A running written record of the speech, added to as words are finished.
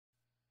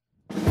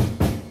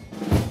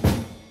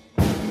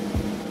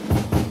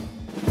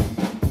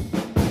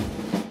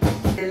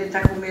Ele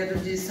tá com medo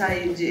de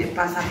sair, de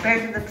passar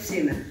perto da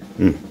piscina.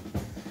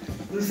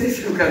 Não sei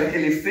se por causa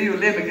daquele frio,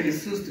 lembra aquele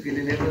susto que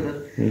ele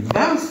levou?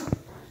 Vamos?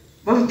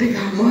 Vamos pegar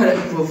a Mora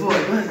com o vovô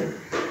agora?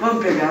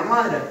 Vamos pegar a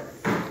Mora?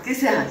 O que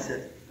você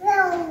acha?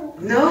 Não.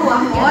 Não, a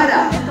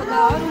Mora?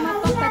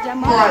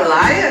 More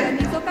lion?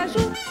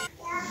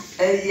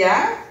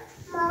 Yeah?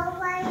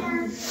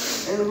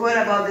 And what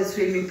about the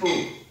swimming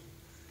pool?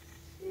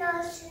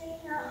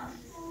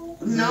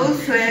 No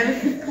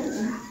swimming pool.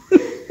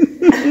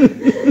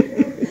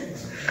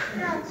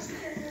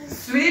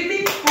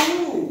 Swimming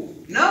pool.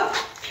 No?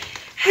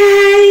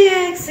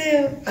 Hi,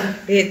 Axel.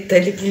 Eita,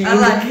 ele que lindo. Olha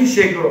lá quem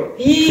chegou.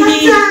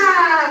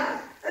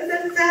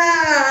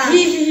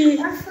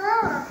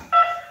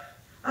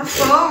 A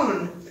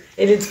phone.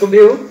 Ele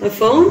descobriu a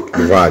phone?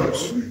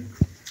 Vários.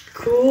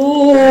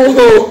 Cool.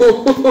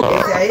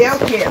 Esse aí é o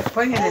quê?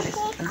 Põe ele ali.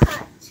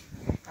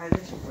 Ai,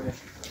 deixa eu pôr aqui.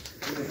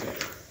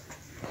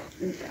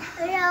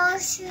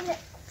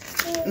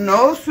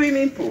 No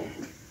swimming pool.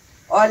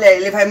 Olha,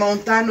 ele vai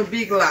montar no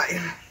Big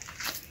Lion.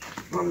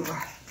 Vamos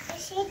lá.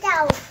 Sit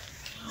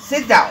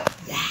down.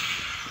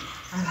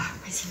 Olha lá.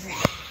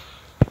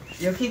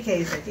 E o que é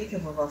isso aqui que a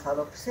vovó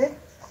falou pra você?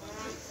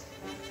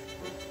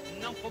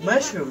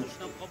 Mushroom.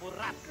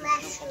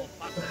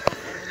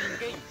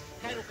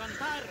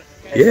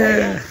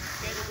 Yeah.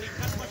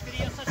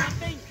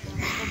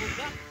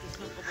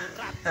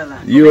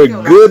 Olha You are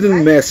good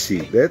and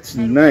messy. That's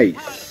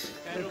nice.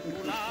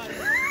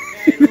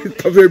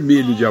 Tá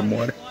vermelho de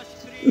amor.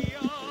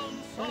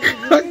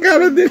 A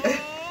cara dele.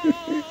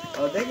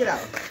 Olha o degrau.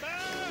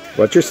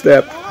 Watch your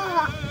step.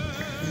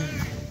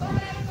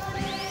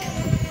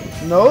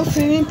 No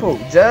swimming pool,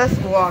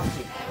 just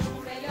walking.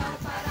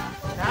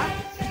 Tá?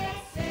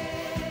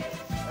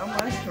 É um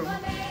mushroom.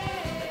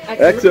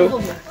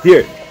 Axel,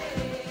 here.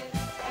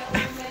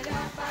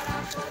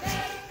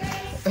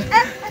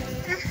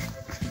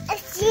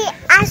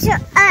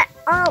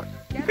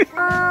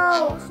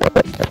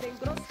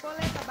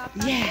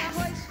 Yes!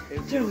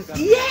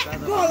 Yeah!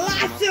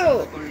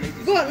 Golaço!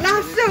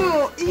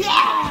 Golaço!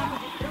 Yeah!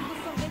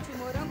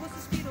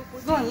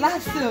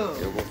 Golaço!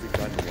 Eu vou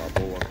ficar numa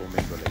boa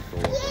comendo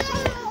leitoa.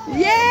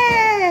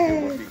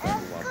 Yeah!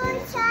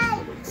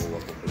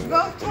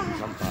 Go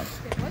jantar.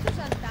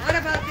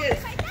 Bora, Valdir!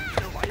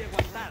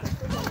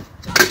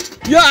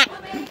 Yeah.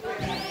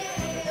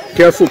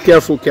 Careful,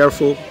 careful,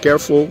 careful,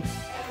 careful.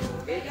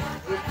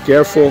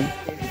 Careful.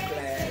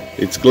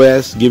 It's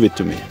glass. Give it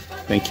to me.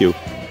 Thank you.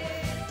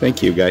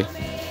 Thank you, guy.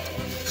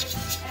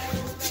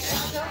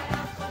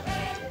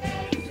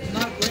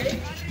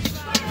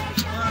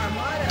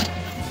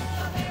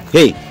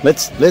 Hey,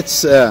 let's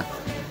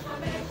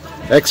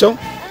Axel,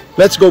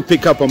 let's go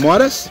pick up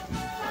Amoras.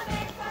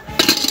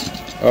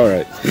 All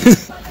right.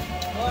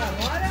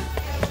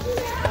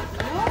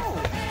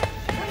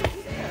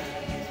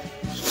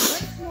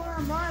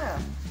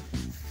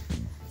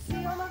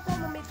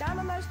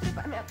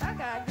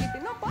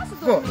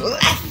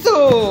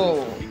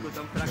 Golaço!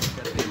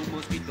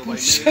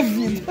 Puxa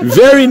vida!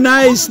 Very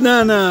nice,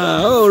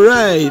 Nana. All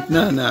right,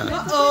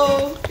 Nana.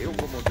 Oh!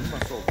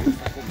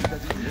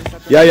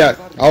 Yeah, yeah.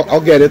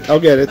 I'll get it. I'll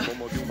get it.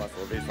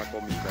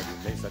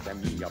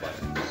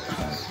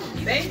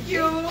 Thank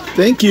you!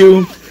 Thank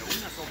you.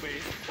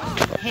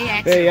 Hey,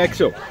 Axel. Hey,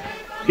 Axel.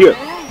 Here.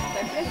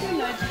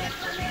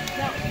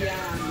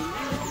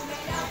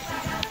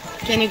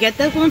 Can you get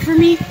that one for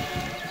me?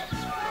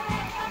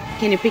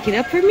 Can you pick it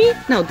up for me?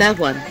 No, that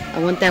one. I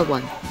want that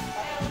one.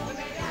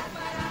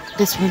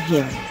 This one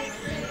here.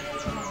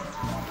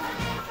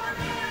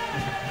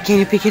 Can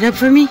you pick it up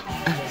for me?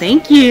 Oh,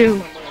 thank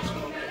you.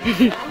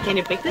 Can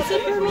you pick this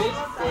up for me?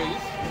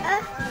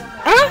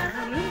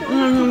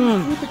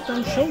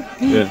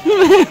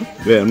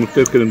 É, não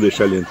tô querendo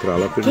deixar ele entrar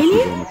lá pra gente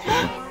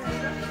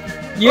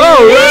ver.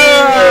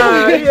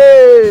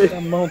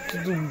 A mão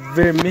tudo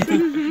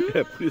vermelho.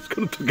 É por isso que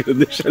eu não tô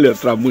querendo deixar ele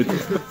entrar muito.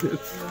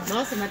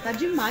 Nossa, mas tá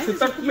demais. Você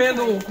tá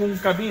comendo com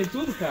cabinho e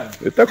tudo, cara?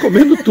 Ele tá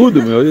comendo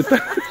tudo, meu. Ele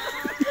tá...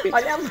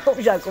 Olha a mão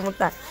já como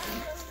tá.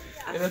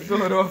 Ele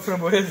adorou a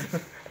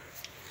framboesa.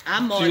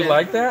 Amora. Do you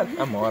like that?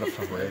 Amora,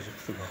 framboesa.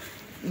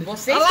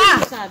 Vocês que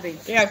não sabem.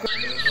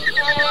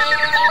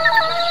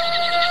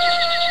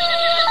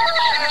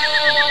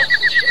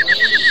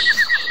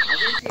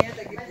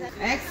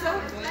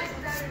 Axel?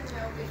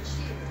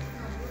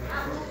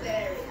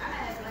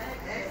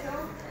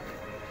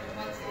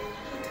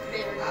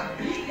 A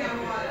briga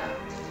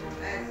agora.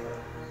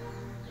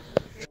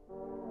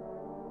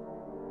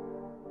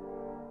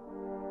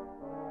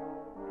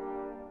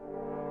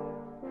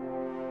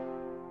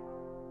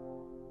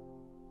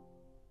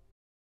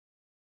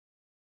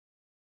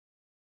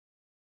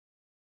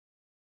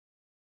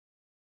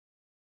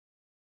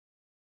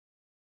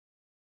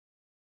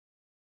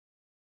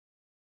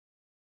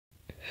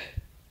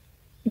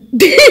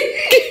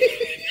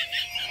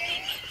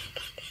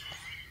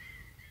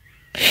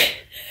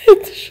 Eu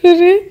tô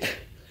chorando.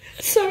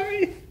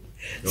 Sorry.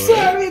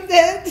 Sorry,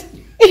 Dad.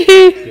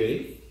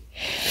 Okay.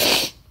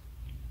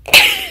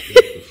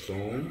 Take the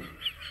phone,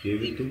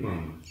 give it to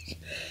mom.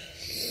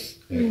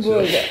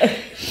 Exo.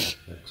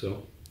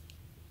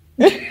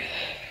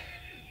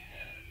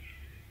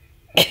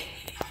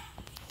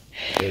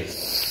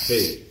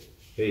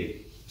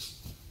 Hey.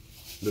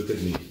 Look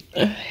at me.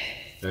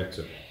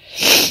 Exo.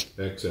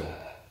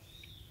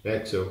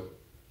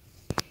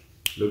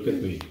 Look at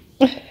me.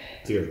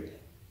 Here.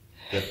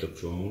 Get the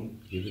phone.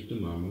 Give it to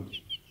Mama.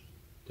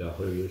 Tell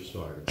her you're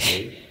sorry.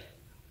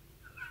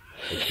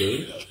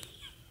 Okay?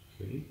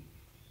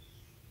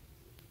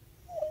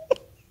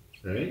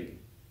 Right?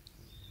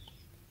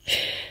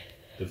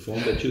 The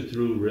phone that you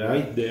threw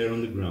right there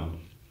on the ground.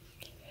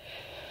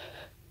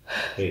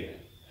 Hey.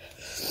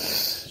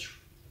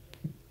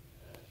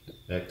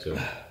 Exo.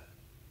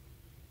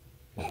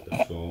 Get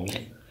the phone,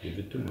 give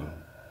it to Mom.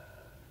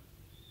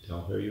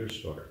 Tell her you're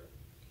sorry.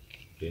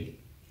 Okay?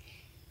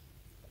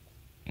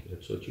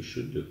 That's what you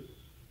should do.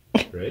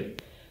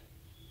 Right?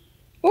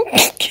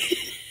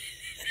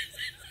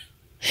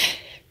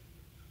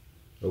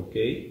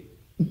 Okay?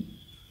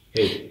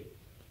 Hey,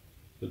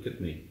 look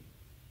at me.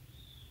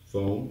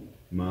 Phone,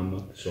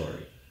 Mama,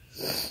 sorry.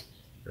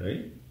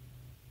 Right?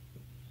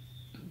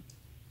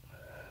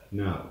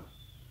 Now,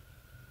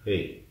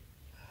 hey.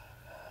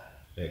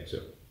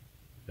 Exo.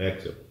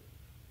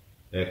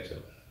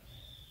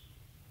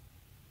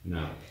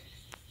 Now.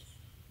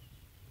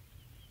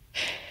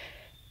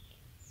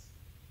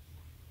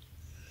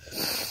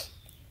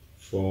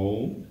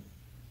 Phone,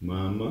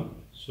 Mama,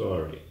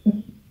 sorry.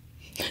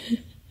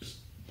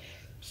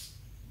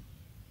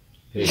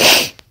 Hey.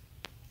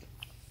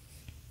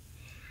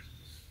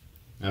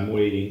 I'm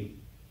waiting.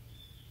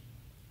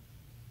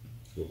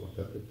 Vou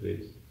contar para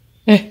 3.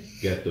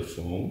 Get the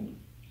phone.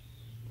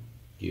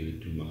 Give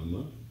it to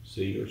Mama.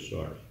 Say you're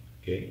sorry.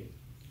 Okay?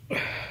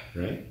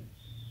 Right?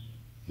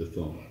 The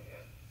phone.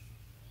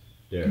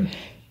 There.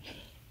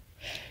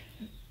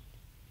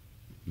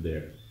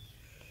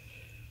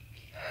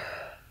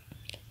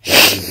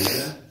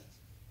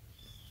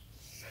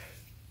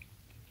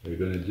 Are you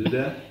going to do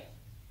that?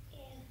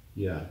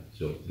 Yeah.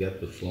 So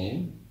get the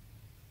phone.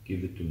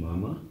 Give it to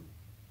Mama.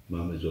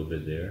 Mama's over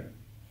there.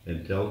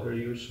 And tell her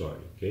you're sorry.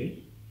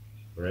 Okay?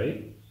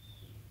 Right?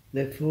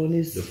 The phone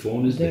is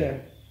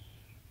there.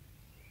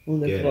 On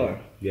the floor.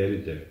 Get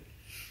it there.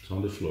 It's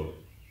on the floor.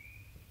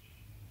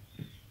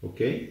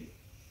 Okay?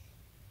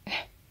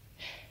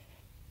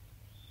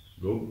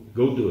 Go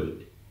do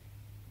it.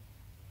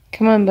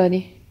 Come on,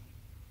 buddy.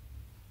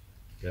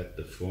 Get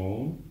the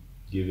phone,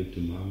 give it to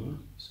Mama,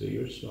 say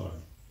you're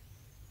sorry.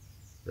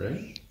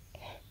 Right?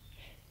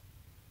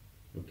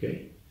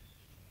 Okay?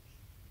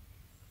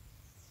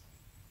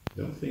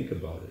 Don't think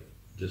about it.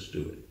 Just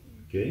do it.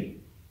 Okay?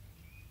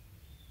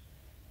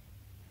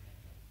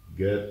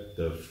 Get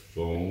the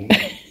phone.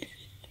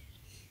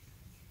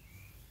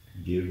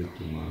 Give it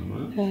to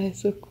Mama. Ah,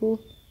 so cool.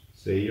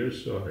 Say you're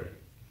sorry.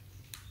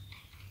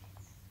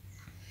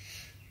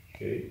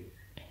 Okay?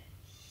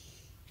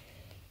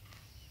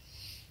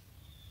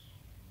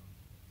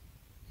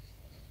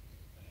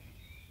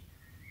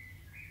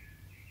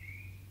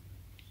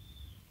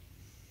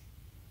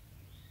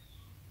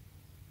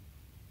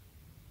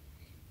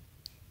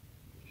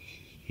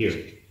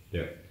 Here,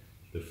 there,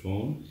 the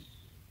phone.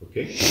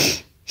 Okay?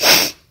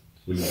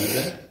 Will you do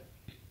that?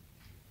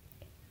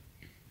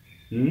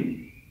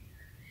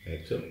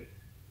 Exo.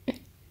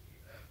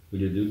 Will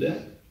you do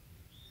that?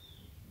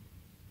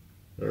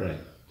 All right.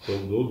 So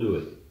go do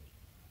it.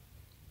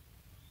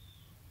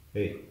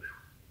 Hey.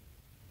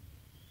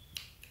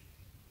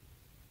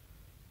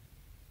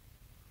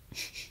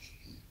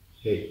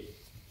 Hey.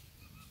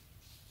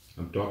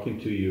 I'm talking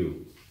to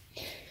you.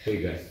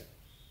 Hey guys.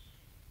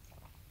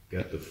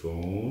 Get the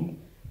phone.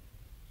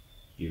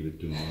 Give it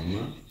to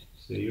Mama.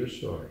 Say you're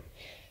sorry.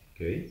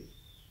 Okay?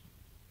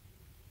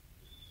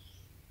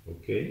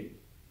 Okay?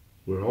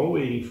 We're all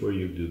waiting for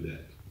you to do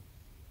that.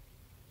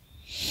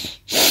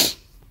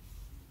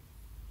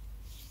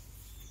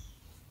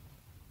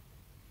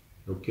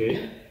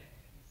 Okay?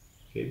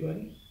 Okay,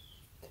 buddy?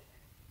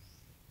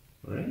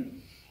 Alright?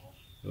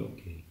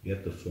 Okay.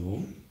 Get the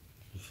phone.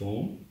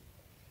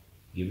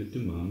 Give it to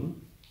Mama.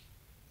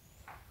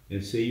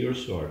 And say you're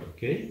sorry,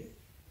 okay?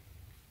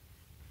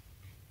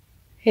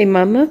 Hey,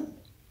 Mama.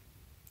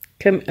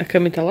 A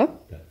cama tá lá?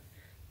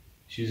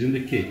 She's in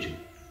the kitchen.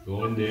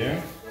 Go in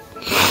there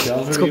and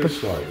tell her you're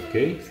sorry,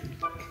 okay?